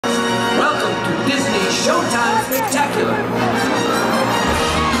Showtime Spectacular.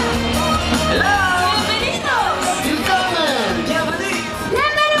 Hello! Bienvenidos! Willkommen! Bienvenue!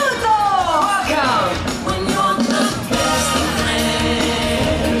 Benvenuto! Welcome! When you're the best of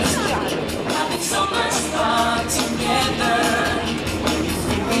friends, having so much fun together.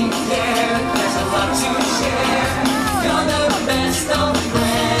 We care, there's a lot to share. You're the best of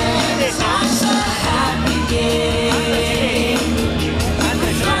friends. Such a happy game.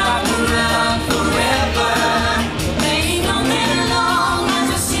 Drive around forever. Playing all day long as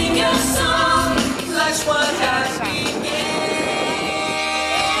we sing your song. That's what has begun.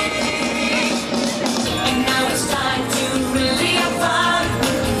 And now it's time to really have fun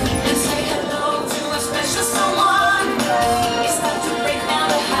and say hello to a special someone. It's time to break down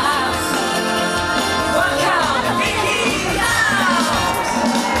the house. Welcome, Mickey Mouse!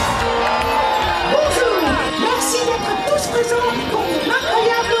 Bonjour! Merci d'être tous présents pour mon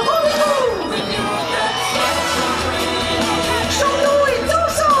incroyable rendez-vous! Chantons et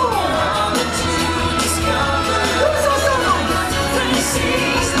dansons! Tous ensemble!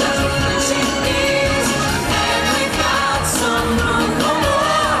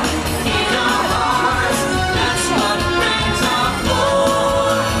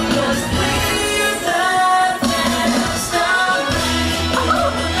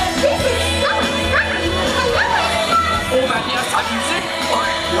 On va bien s'amuser.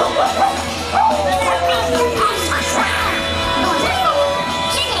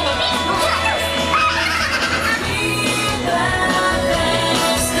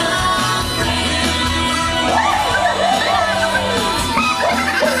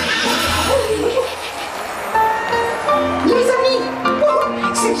 Les amis,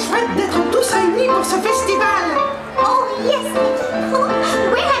 c'est chouette d'être tous réunis pour ce festival! Oh yes, Mickey.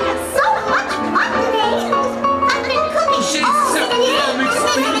 We're having so much fun today. I've been cooking J'ai all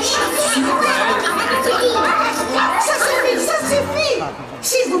Ça suffit!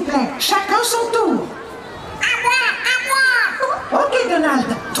 S'il vous plaît, chacun son tour! Ok Donald,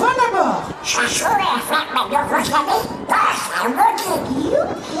 toi d'abord! You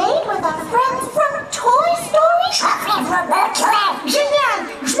played with our friends from Toy Story? Génial!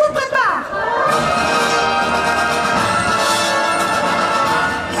 Je me prépare!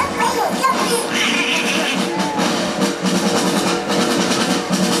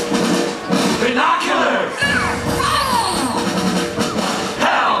 Binoculars!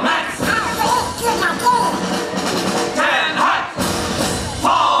 Helmets! 10 hats!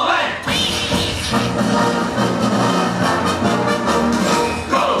 Falling!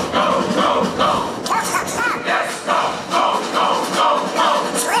 Go, go, go, go! Yes, go, go, go, go, go!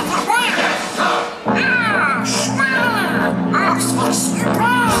 Yes, sir!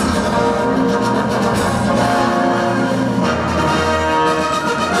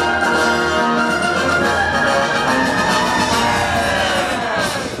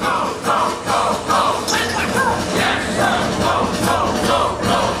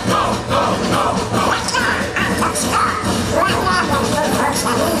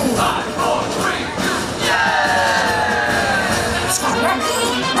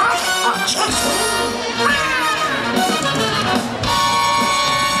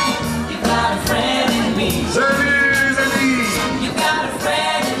 You got a friend in me. Salut, amis! You got a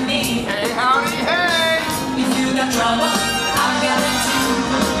friend in me. Hey, howdy, hey! If you got trouble, I got it too.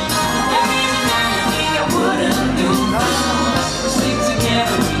 There isn't anything I wouldn't do. Stick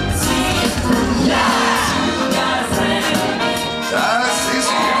together, we can see it through. Yeah! You got a friend in me. Ça, c'est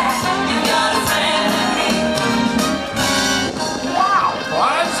sûr! You got a friend in me. Wow,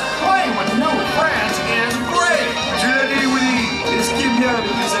 Buzz! Playing with new friends is great! Tu l'as dit, Woody! Et ce qui est bien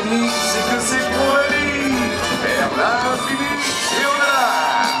avec les amis, c'est que c'est pour la vie! Vers l'infini et au-delà!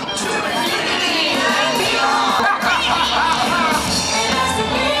 And as the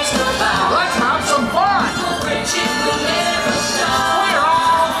years go by, Let's have some fun! friendship will never stop. We're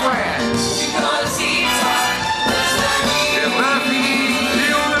all friends! You're gonna see it's hard. That's like Vers l'infini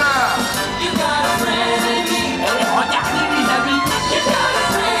et au-delà! you got a friend in me. Regardez, les amis! You got a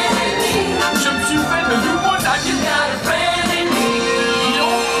friend in me. Je me suis fait de nouveaux You amis! got a friend in me.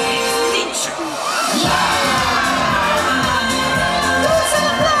 Tous à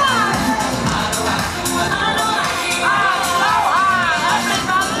la plage!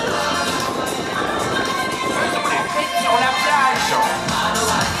 Faisons la fête sur la plage!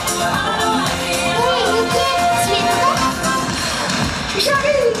 Hey, Mickey, tu es prêt?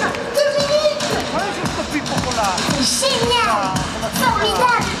 J'arrive! 2 minutes! Génial!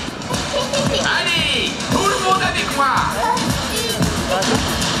 Formidable! Allez, tout le monde avec moi!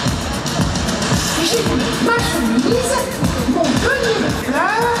 J'ai ma chemise, mon collier de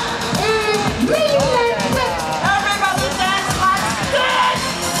fleurs et mes lunettes.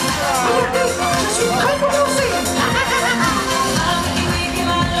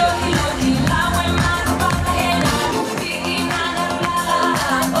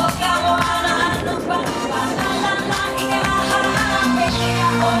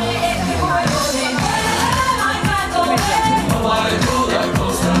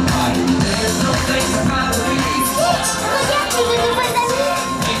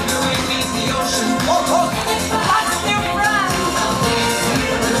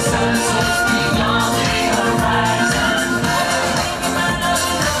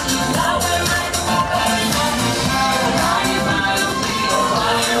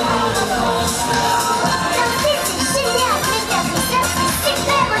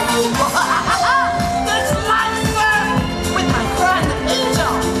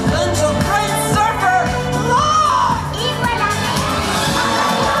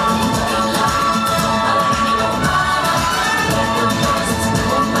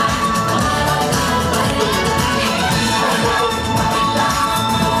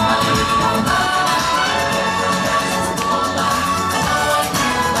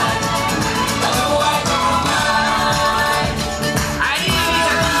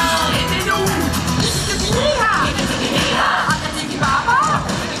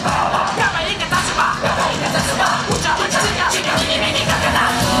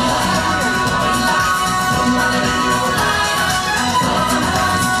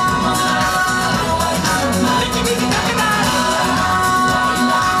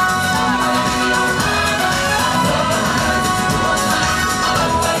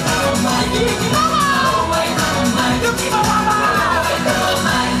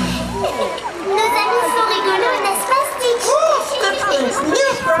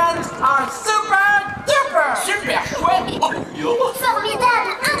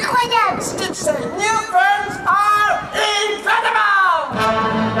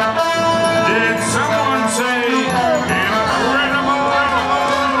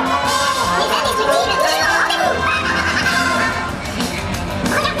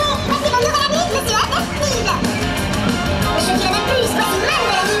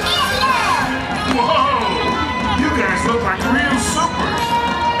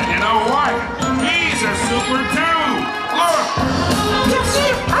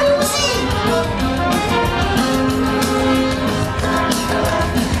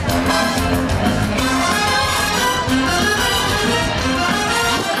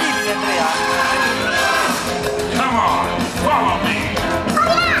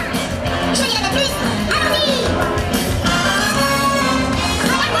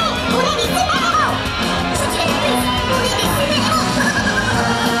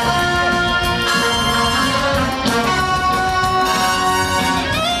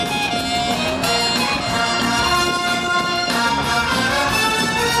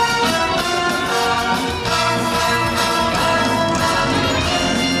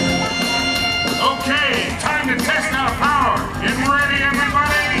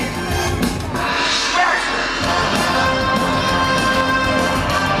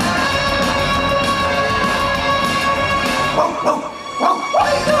 Oh, oh,